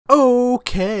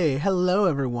Okay, hello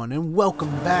everyone, and welcome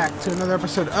back to another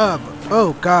episode of,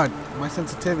 oh god, my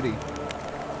sensitivity.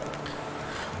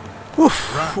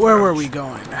 Oof, where were we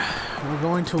going? We're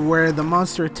going to where the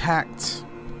monster attacked,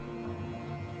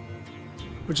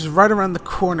 which is right around the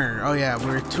corner. Oh yeah,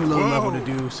 we're too low level to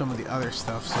do some of the other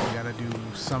stuff, so we gotta do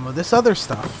some of this other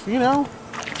stuff, you know?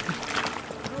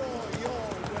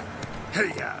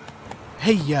 Hey-ya!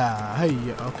 Hey-ya,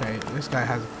 hey-ya. Okay, this guy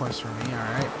has a quest for me,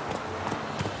 alright.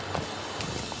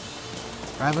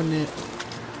 Ravenant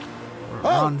or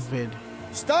Ronvid.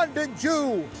 Stand and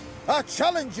do! I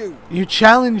challenge you! You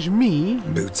challenge me?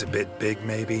 Boots a bit big,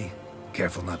 maybe?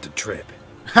 Careful not to trip.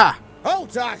 Ha!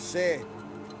 Halt, I say!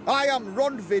 I am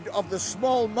Ronvid of the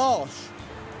Small Marsh,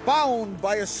 bound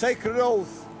by a sacred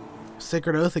oath.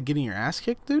 Sacred oath of getting your ass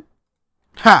kicked, dude?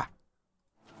 Ha!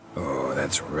 Oh,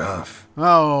 that's rough.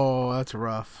 Oh, that's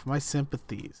rough. My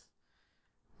sympathies.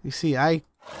 You see, I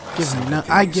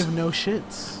give no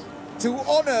shits. To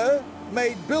honor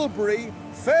Maid Bilberry,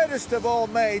 fairest of all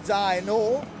maids I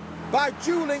know, by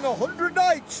dueling 100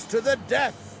 knights to the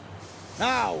death.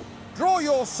 Now, draw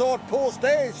your sword post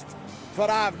haste, for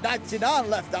I've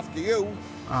 99 left after you.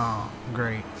 Oh,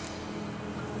 great.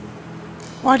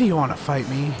 Why do you want to fight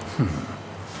me?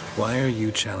 Why are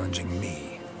you challenging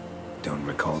me? Don't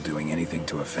recall doing anything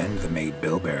to offend the Maid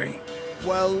Bilberry.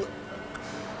 Well,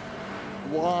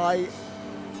 why?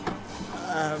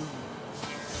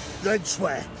 Then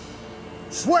swear.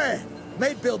 Swear!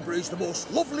 Maid Bilberry's the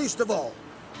most loveliest of all.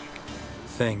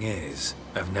 Thing is,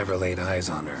 I've never laid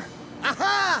eyes on her.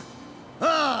 Aha!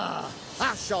 Ah!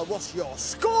 I shall wash your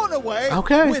scorn away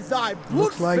with thy blood.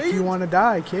 Looks like you want to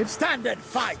die, kid. Stand and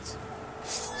fight!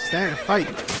 Stand and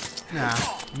fight. Nah,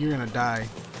 you're gonna die.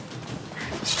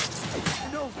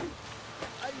 No.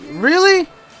 Really?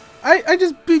 I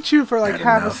just beat you for like Had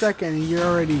half enough. a second and you're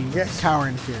already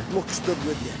cowering in fear. Looks good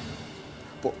with you.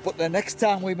 But the next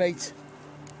time we meet...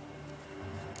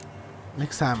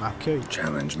 Next time I'll kill you.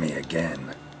 Challenge me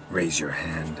again. Raise your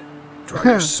hand. Draw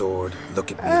your sword.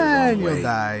 Look at me the And wrong you'll way.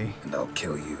 die. And I'll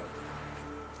kill you.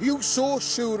 You so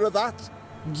sure of that?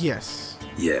 Yes.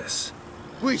 Yes.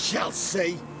 We shall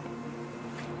see.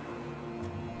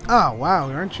 Oh, wow.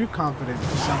 Aren't you confident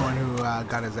for someone who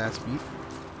got his ass beat?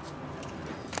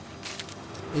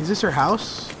 Is this her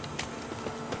house?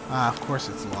 Of course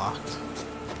it's locked.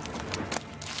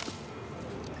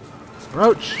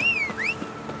 Roach!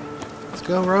 Let's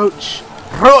go, Roach!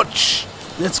 Roach!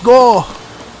 Let's go!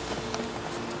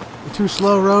 You're too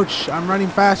slow, Roach. I'm running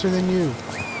faster than you.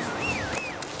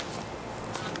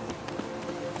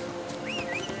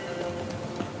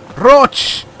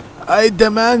 Roach! I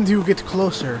demand you get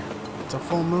closer. It's a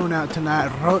full moon out tonight,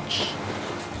 Roach.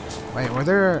 Wait, was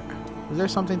there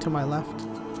something to my left?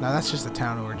 No, that's just the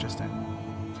town we were just in.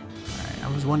 Alright,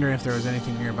 I was wondering if there was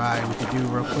anything nearby we could do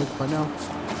real quick, but no.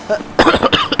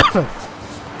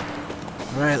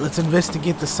 Alright, let's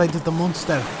investigate the site of the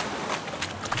monster.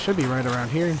 It should be right around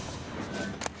here.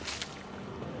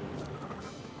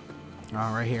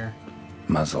 Oh, right here.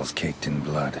 Muzzles caked in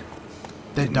blood.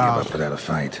 Dead Didn't dog. give up without a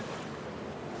fight.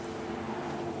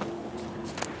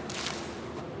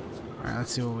 Alright,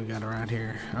 let's see what we got around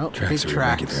here. Oh, Tracks big are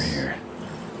tracks. irregular here.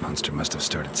 Monster must have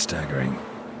started staggering.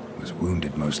 Was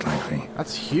wounded, most likely.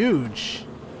 That's huge.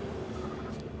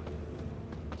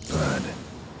 Blood.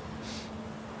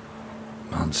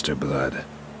 Monster blood.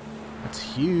 That's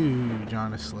huge,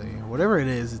 honestly. Whatever it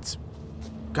is, it's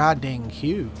goddamn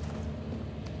huge.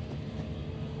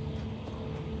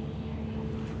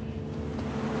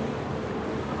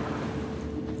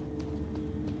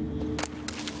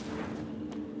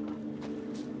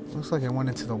 Looks like I went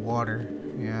into the water.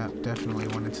 Yeah, definitely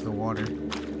went into the water.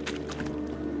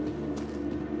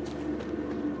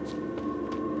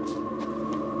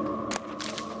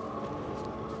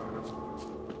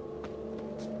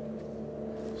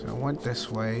 So I went this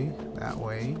way, that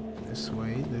way, this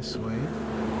way, this way.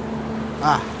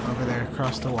 Ah, over there,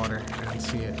 across the water. I didn't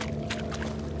see it.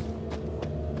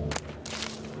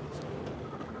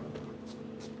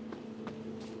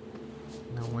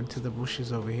 Now went to the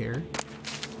bushes over here.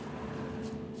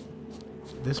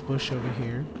 This bush over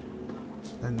here.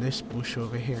 Then this bush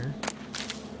over here.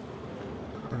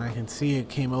 Then I can see it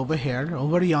came over here,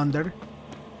 over yonder.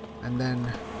 And then,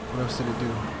 what else did it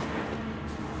do?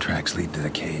 Tracks lead to the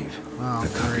cave. Oh, the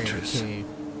great, cockatrice. cave.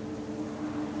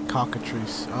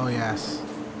 Cockatrice. Oh, yes.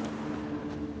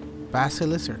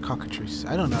 Bacillus or cockatrice?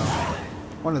 I don't know.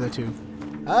 One of the two.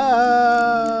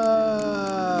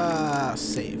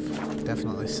 Save.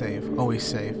 Definitely save. Always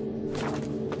save.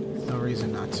 No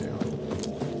reason not to.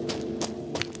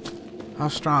 How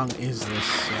strong is this?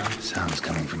 Sounds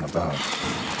coming from above.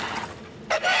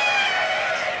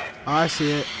 Oh, I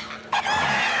see it.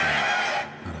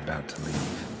 Not about to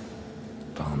leave.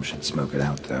 Bomb should smoke it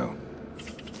out, though.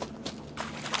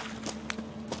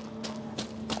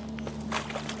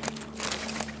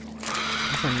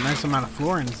 That's a nice amount of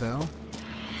florins, though.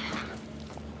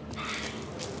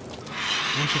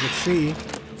 Wish you could see.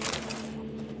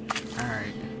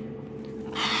 Alright.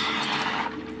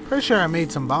 Pretty sure I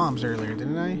made some bombs earlier,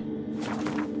 didn't I?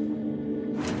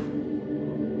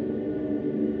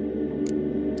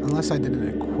 Unless I didn't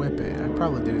equip it. I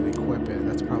probably didn't equip it.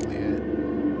 That's probably it.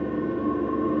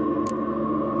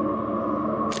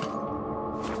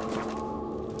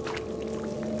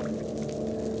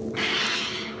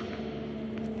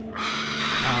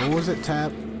 What was it,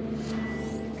 Tab?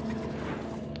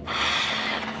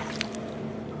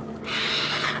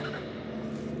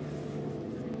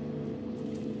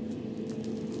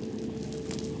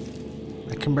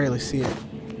 I can barely see it.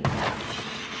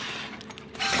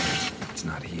 It's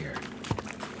not here.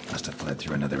 Must have fled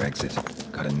through another exit.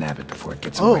 Gotta nab it before it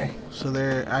gets away. Oh, so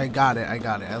there, I got it.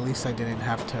 At least I didn't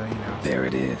have to, you know. There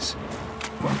it is.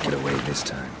 Won't get away this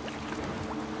time.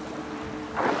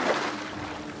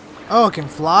 Oh, it can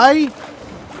fly?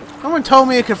 No one told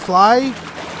me it could fly.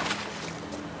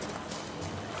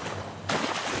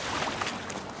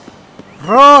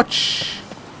 Roach!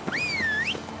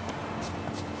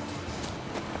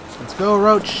 Let's go,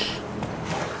 Roach.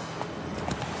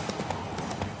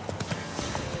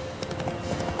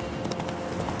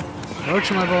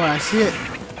 Roach, my boy, I see it.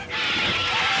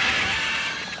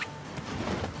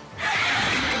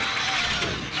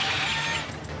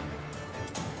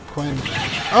 Quinn.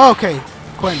 Oh, okay,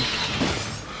 Quinn.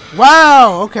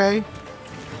 Wow, okay.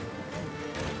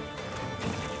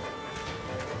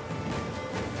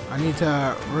 I need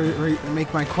to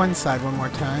make my Quinn side one more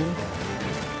time.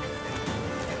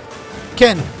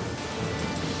 Ken!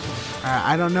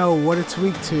 I don't know what it's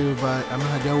weak to, but I'm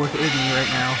gonna go with Iggy right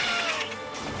now.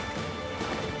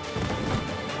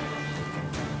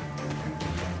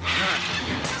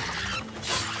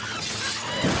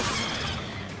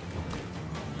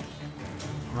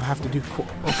 I'm gonna have to do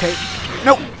okay.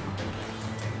 Nope!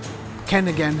 Ken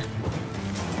again.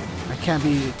 I can't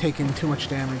be taking too much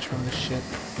damage from this shit.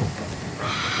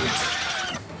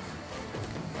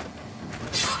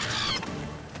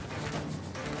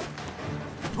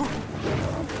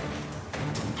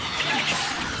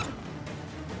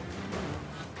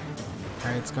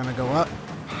 Alright, it's gonna go up.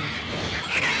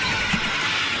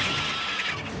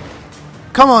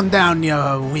 Come on down, you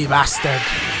wee bastard!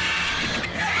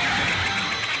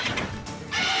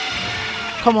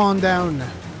 Come on down!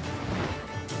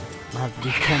 I have to do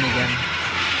Ken again.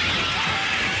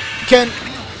 Ken!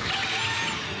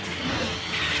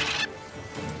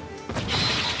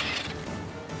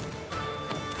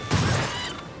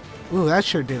 Ooh, that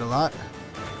sure did a lot.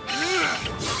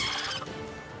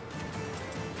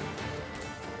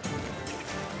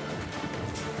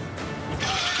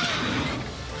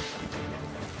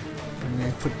 I'm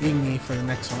gonna put Igni for the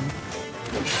next one.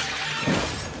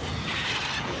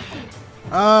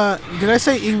 Did I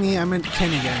say Igni? I meant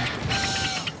Ken again.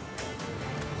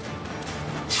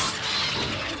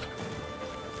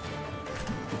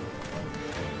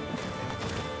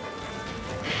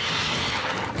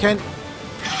 Ken.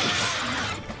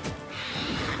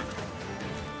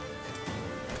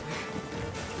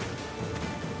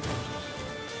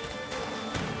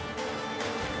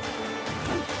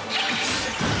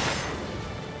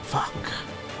 Fuck.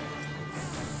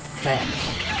 Fuck.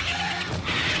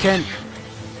 Ken.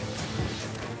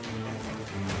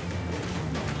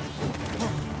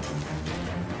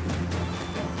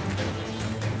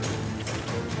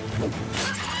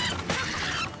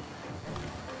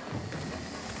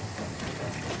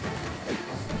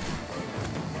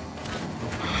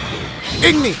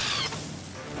 Igni!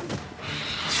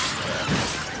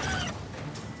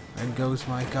 There goes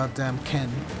my goddamn Ken.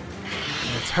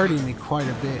 And it's hurting me quite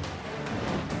a bit.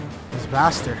 This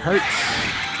bastard hurts.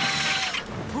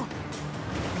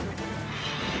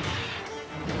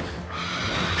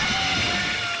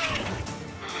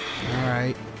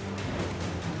 Alright.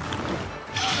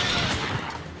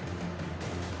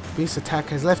 Beast attack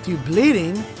has left you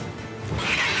bleeding.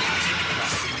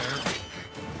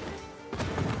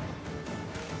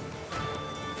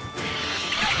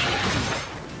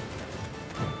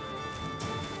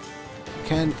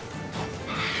 Ken.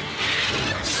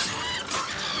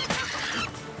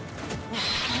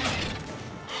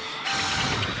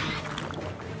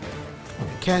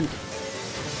 Ken.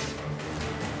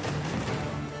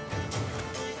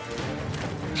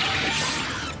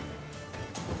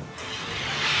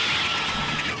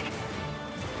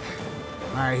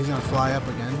 Alright, he's gonna fly up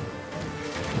again.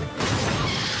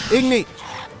 Ignite!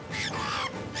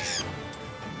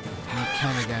 And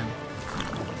Ken again.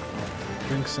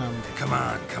 Drink some. Come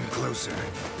on, come closer.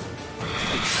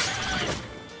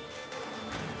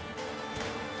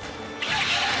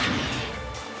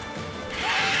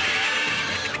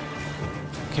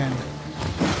 Ken.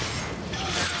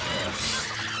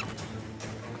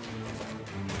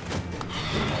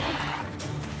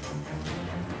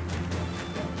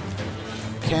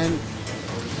 Ken.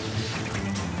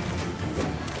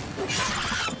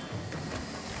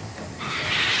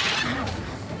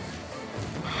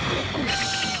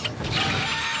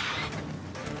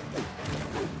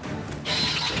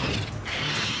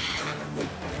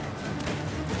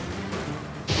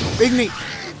 Ignite.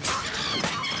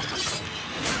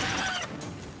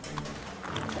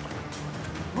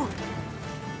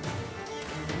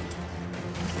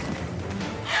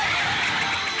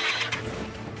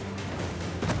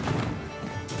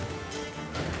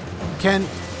 Ken.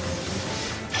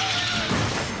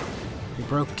 He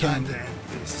broke Ken.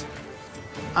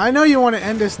 I know you want to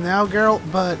end this now, girl,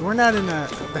 but we're not in the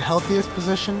healthiest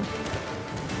position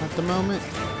at the moment.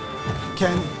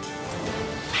 Ken.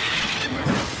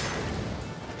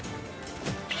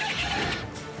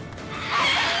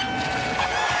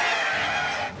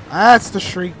 That's the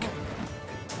shriek.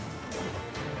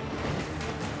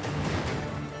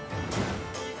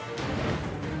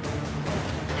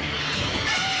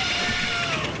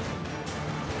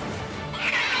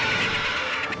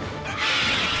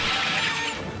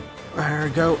 There we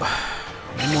go.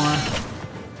 One more.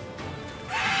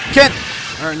 Ken!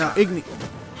 Alright, now Ignite.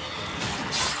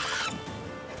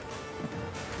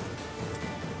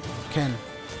 Ken.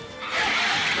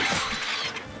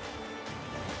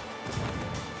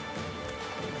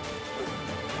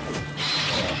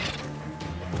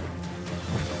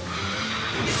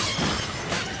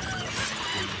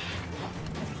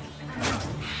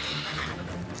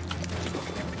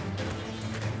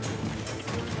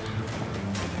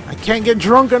 I can't get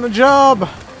drunk on the job.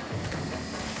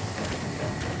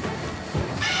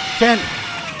 Ken.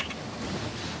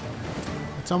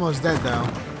 It's almost dead though.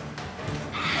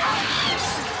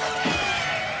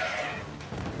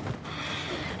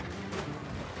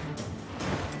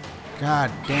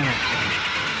 God damn it.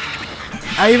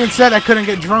 I even said I couldn't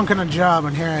get drunk on a job,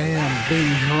 and here I am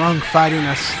being drunk fighting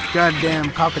a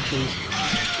goddamn cockatrice.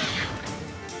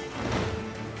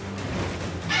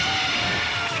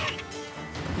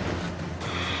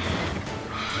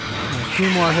 A few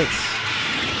more hits.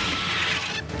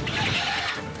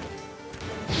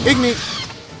 Ignite!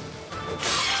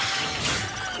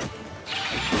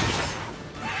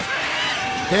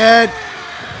 Dead!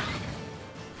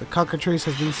 The cockatrice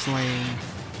has been slain.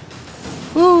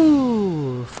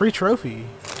 Woo! Free trophy.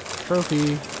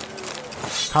 Trophy.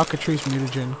 Cockatrice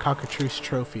mutagen. Cockatrice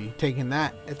trophy. Taking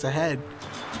that. It's ahead.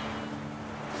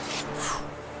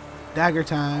 Dagger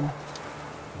time.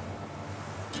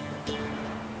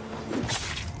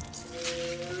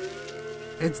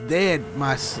 It's dead,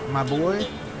 my boy.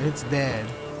 It's dead.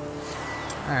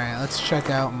 Alright, let's check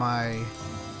out my...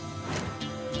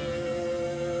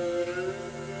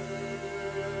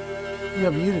 We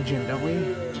have mutagen, don't we?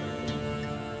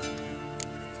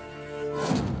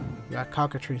 We got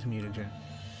cockatrice mutagen.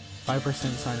 5%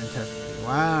 scientific.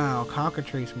 Wow,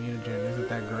 cockatrice mutagen. Isn't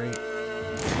that great?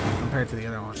 Compared to the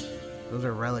other ones. Those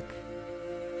are relic.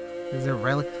 These are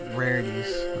relic rarities.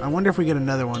 I wonder if we get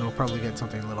another one, we'll probably get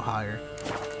something a little higher.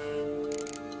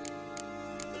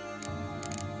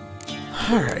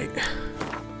 Alright.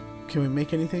 Can we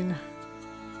make anything?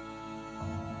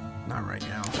 Not right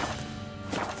now.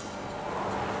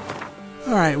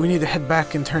 Alright, we need to head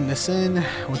back and turn this in,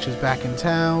 which is back in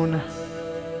town.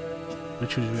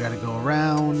 Which is we gotta go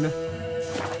around.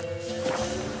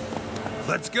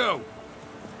 Let's go!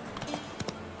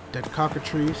 Dead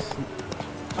cockatrice.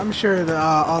 I'm sure that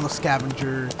all the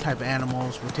scavenger type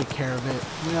animals will take care of it,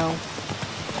 you know?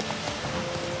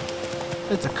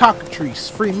 It's a cockatrice,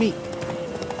 free meat.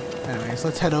 Anyways,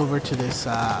 let's head over to this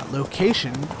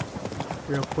location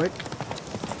real quick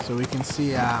so we can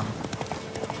see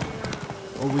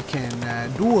what we can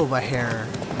do over here,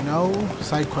 you know,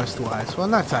 side quest wise. Well,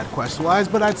 not side quest wise,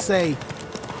 but I'd say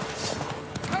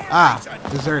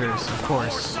deserters, of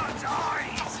course.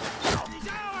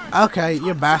 Okay,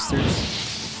 you bastards.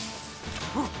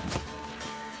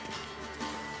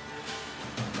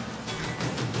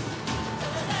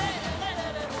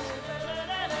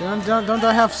 Don't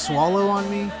I have Swallow on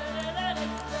me?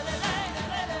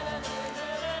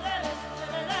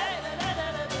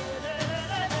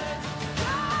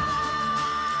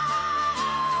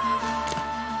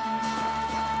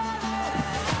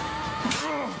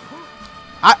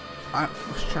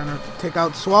 Trying to take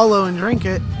out Swallow and drink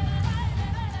it.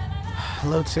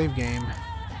 Load save game.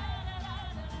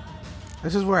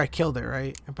 This is where I killed it,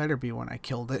 right? It better be when I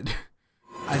killed it.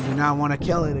 I do not want to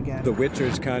kill it again. The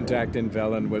Witcher's contact in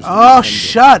Velen was oh,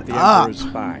 shut the up! Emperor's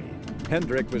spy.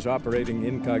 Hendrik was operating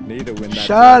incognito in that.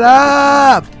 Shut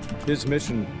up! His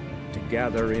mission to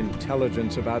gather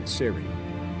intelligence about Ciri.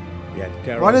 Yet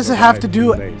Geralt Why does it have to arrived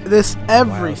do too late. this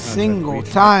every Wild Hunt single had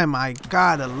reached time I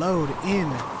gotta load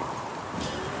in?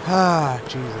 Ah,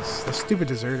 Jesus. The stupid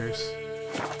deserters.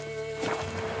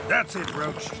 That's it,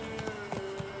 Roach.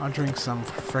 I'll drink some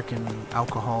frickin'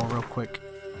 alcohol real quick.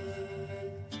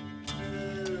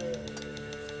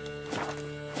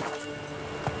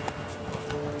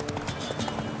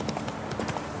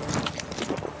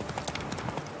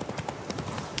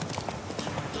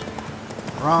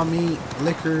 Raw meat,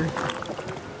 liquor,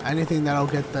 anything that'll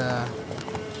get the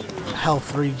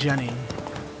health regenning.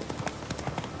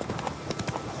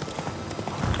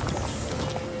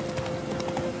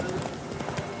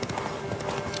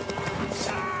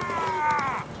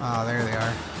 Oh, there they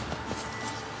are.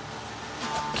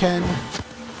 Ken.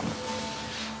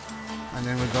 And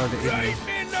then we go to Igni.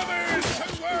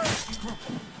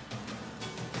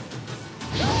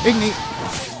 Igni!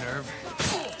 Nerve.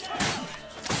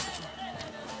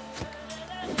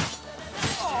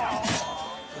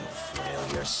 Flail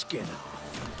your skin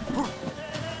off.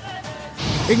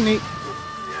 Igni!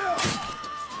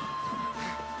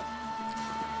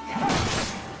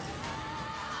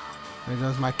 There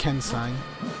goes my Ken sign.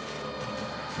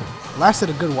 Lasted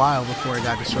a good while before it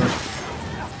got destroyed.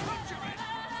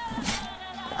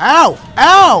 Ow!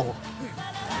 Ow!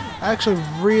 That actually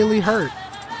really hurt.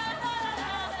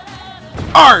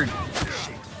 Ard!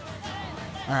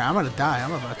 Alright, I'm gonna die.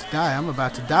 I'm about to die. I'm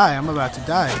about to die. I'm about to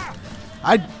die.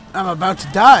 I'm about to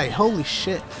die. Holy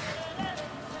shit.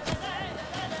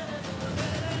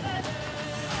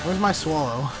 Where's my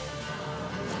Swallow?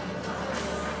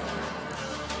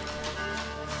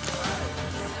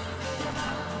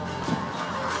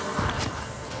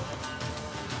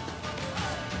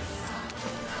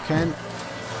 Ken,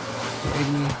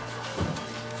 Igni.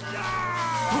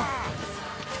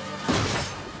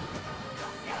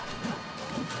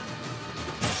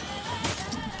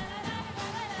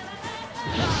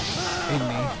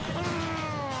 Igni.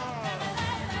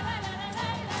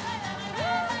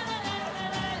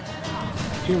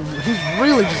 He's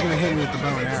really just gonna hit me with the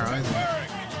bow and arrow, isn't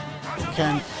he?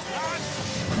 Ken.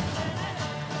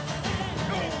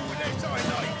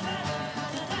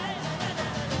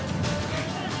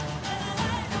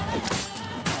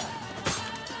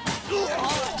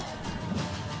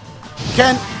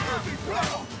 Ken!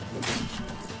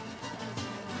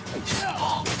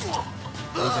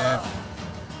 He's dead.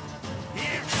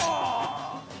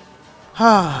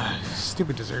 Ah,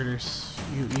 stupid deserters.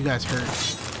 You guys hurt. You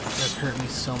guys hurt me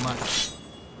so much.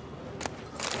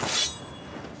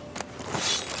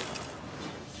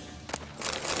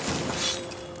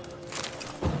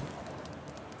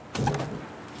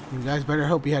 You guys better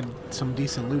hope you had some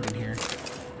decent loot in here.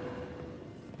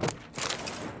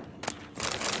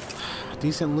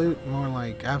 Decent loot, more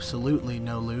like absolutely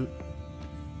no loot.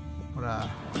 What a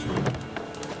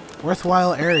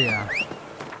worthwhile area.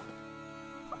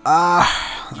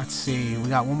 Let's see. We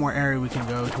got one more area we can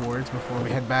go towards before we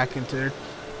head back into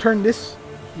turn this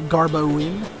Garbo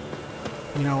in.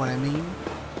 You know what I mean?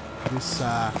 This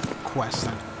quest.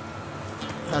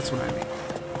 That's what I mean.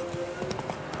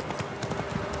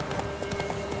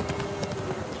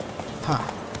 Huh.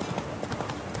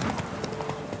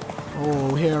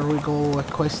 Oh, here we go a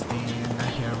questing.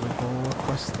 Here we go a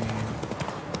questing.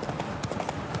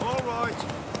 All right.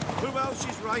 Who else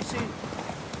is racing?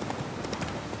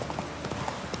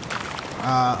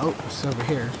 Oh, it's over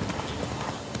here.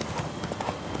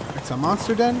 It's a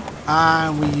monster den?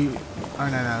 Oh,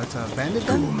 no, it's a bandit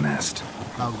den? Ghoul nest.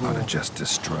 Oh, ghoul. Ought to just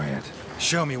destroy it.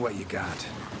 Show me what you got.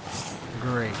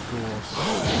 Great, ghouls.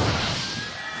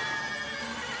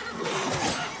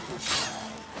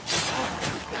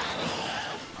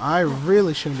 I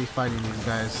really shouldn't be fighting these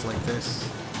guys like this.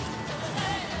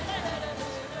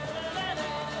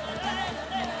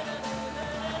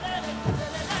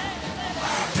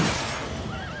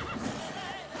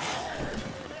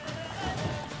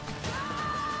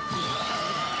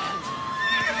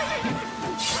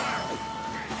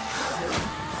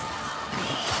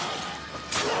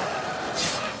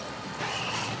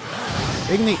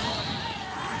 Igni!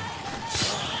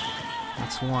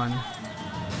 That's one.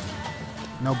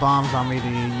 No bombs on me to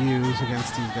use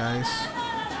against these guys.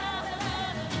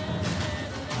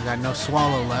 I got no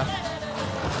Swallow left.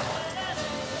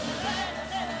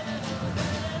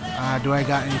 do I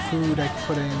got any food I can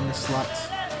put in the slots?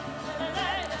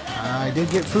 I did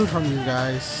get food from you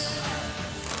guys.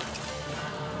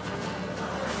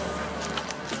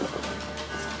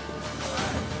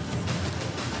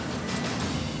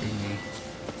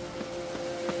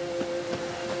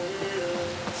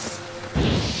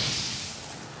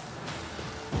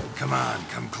 Come on,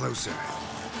 come closer.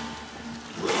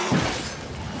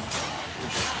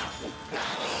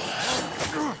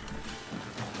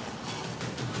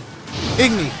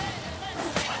 Igni!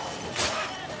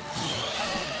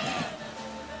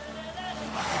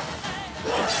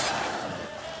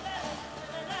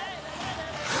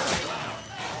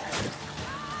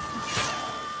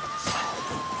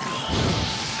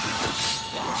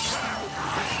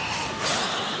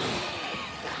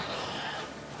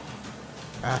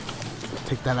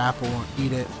 Take that apple and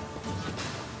eat it.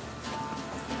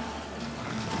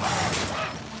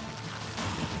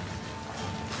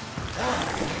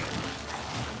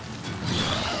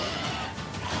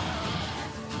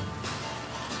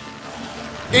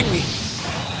 Igni!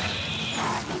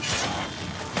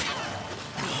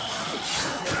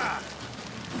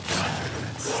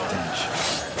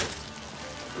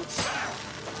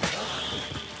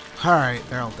 Alright,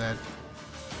 they're all dead.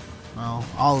 Well,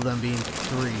 all of them being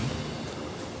 3.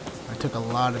 I took a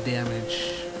lot of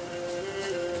damage.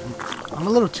 I'm a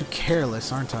little too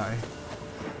careless, aren't I?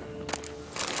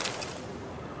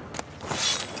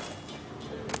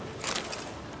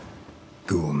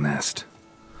 Ghoul nest.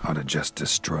 Ought to just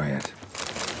destroy it.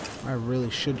 I really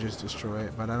should just destroy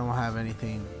it, but I don't have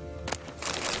anything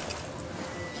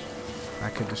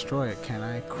that could destroy it. Can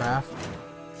I craft?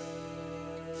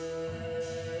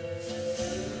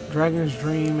 Dragon's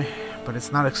Dream, but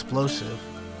it's not explosive.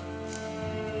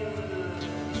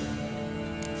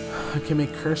 I can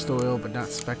make cursed oil, but not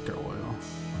specter oil.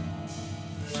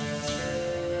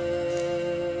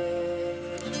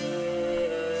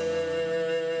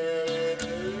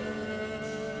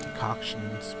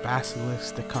 Decoctions,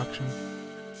 basilisk decoction.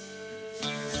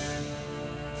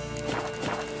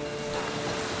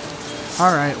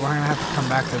 Alright, we're gonna have to come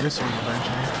back to this one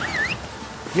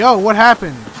eventually. Yo, what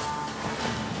happened?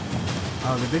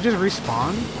 Oh, did they just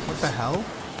respawn? What the hell?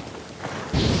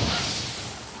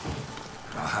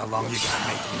 Well, how long you gonna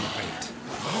make me wait?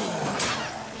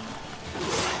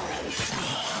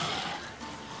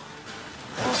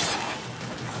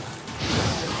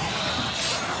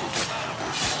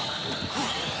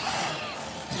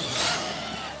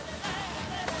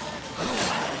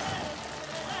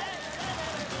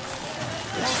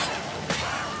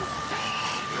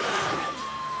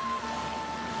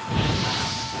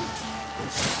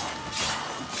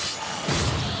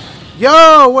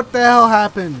 Yo, what the hell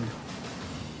happened?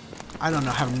 I don't know,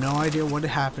 I have no idea what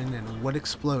happened and what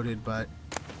exploded, but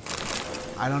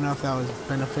I don't know if that was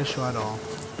beneficial at all.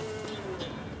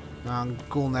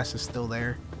 Ghoul Nest is still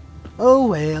there. Oh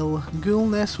well, Ghoul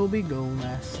Nest will be Ghoul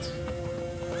Nest.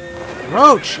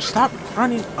 Roach, stop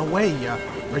running away, you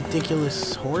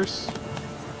ridiculous horse.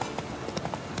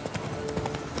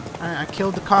 Alright, I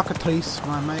killed the cockatrice,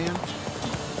 my man.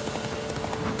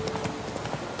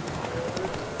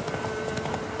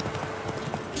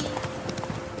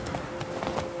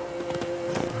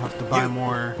 Buy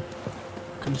more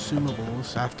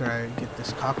consumables after I get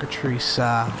this cockatrice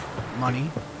money.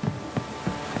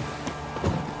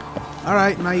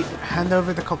 Alright, mate, hand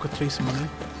over the cockatrice money.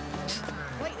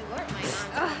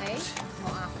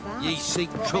 Ye seek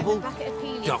trouble?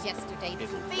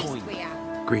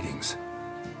 Greetings.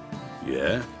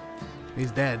 Yeah?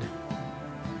 He's dead.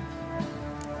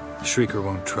 Shrieker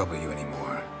won't trouble you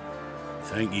anymore.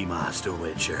 Thank ye, Master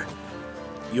Witcher.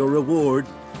 Your reward,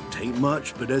 tain't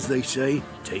much, but as they say,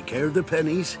 take care of the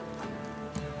pennies.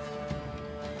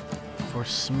 For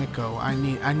Smiko,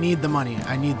 I need the money.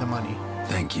 I need the money.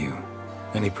 Thank you.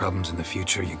 Any problems in the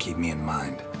future, you keep me in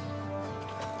mind.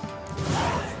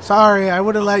 Sorry, I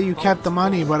would have let you keep the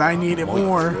money, but I need it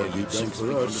more.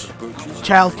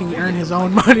 Child can earn his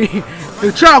own money.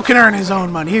 The child can earn his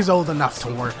own money. He's old enough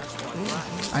to work.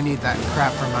 I need that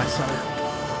crap for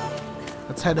myself.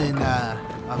 Let's head in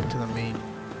up to the main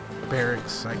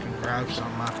barracks so I can grab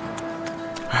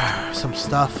some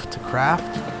stuff to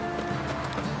craft.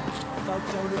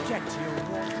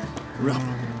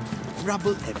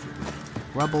 Rubble everywhere.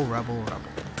 Rubble, rubble,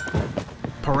 rubble.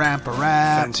 Param.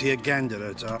 Fancy a gander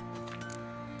at top.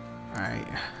 Alright.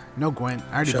 No Gwent.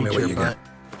 I already Show me beat what your you butt.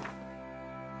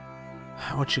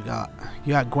 What you got?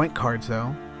 You got Gwent cards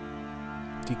though.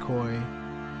 Decoy.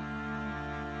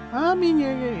 I mean,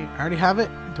 I already have it.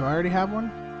 Do I already have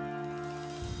one?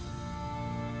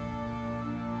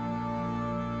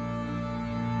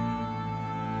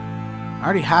 I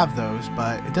already have those,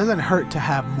 but it doesn't hurt to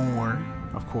have more,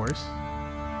 of course.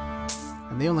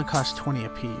 And they only cost 20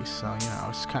 apiece, so, you know,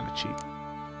 it's kind of cheap.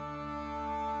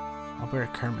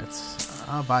 Alberta Kermits.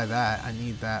 I'll buy that. I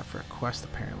need that for a quest,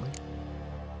 apparently.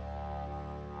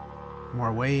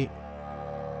 More weight.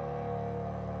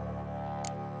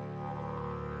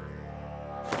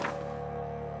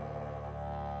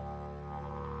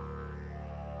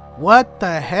 What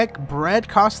the heck? Bread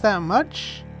costs that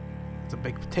much? It's a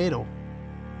big potato.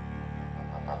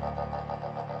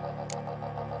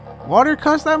 Water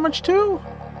costs that much too?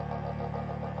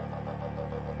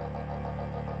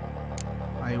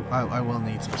 I will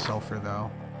need some sulfur though.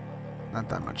 Not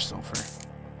that much sulfur.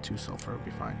 2 sulfur would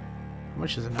be fine. How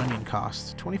much does an onion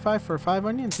cost? 25 for 5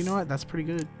 onions? You know what? That's pretty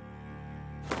good.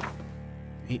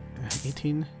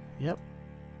 18. Yep.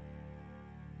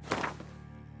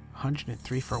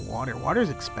 103 for water. Water is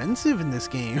expensive in this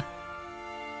game.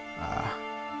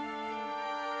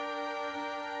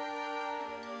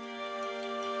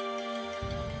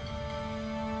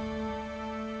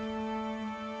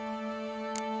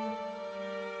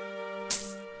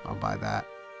 I'll buy that.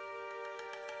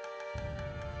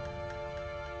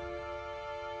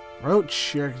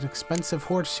 Roach, you're an expensive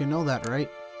horse. You know that,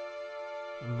 right?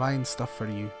 I'm buying stuff for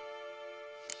you.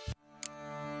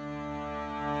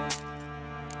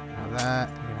 Have that.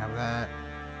 You can have that.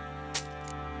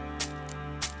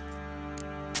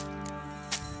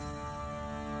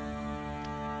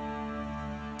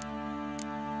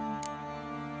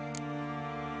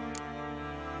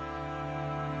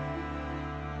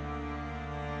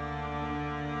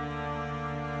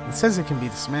 It says it can be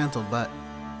dismantled, but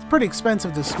it's pretty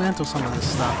expensive to dismantle some of this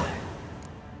stuff.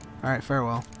 Alright,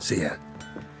 farewell. See ya.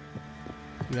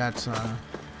 You got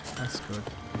that's good.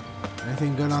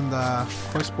 Anything good on the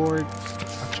quest board?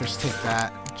 I'll just take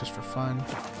that, just for fun.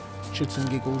 Shits and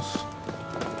giggles.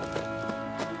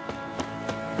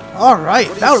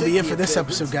 Alright, that'll be it for this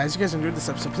episode, guys. If you guys enjoyed this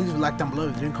episode, please like down below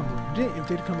if you didn't come below. If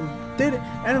they did come below, did it.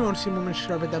 And if you want to see more, make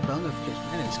sure to hit that bell notification.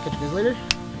 Anyways, catch you guys later.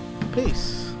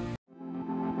 Peace.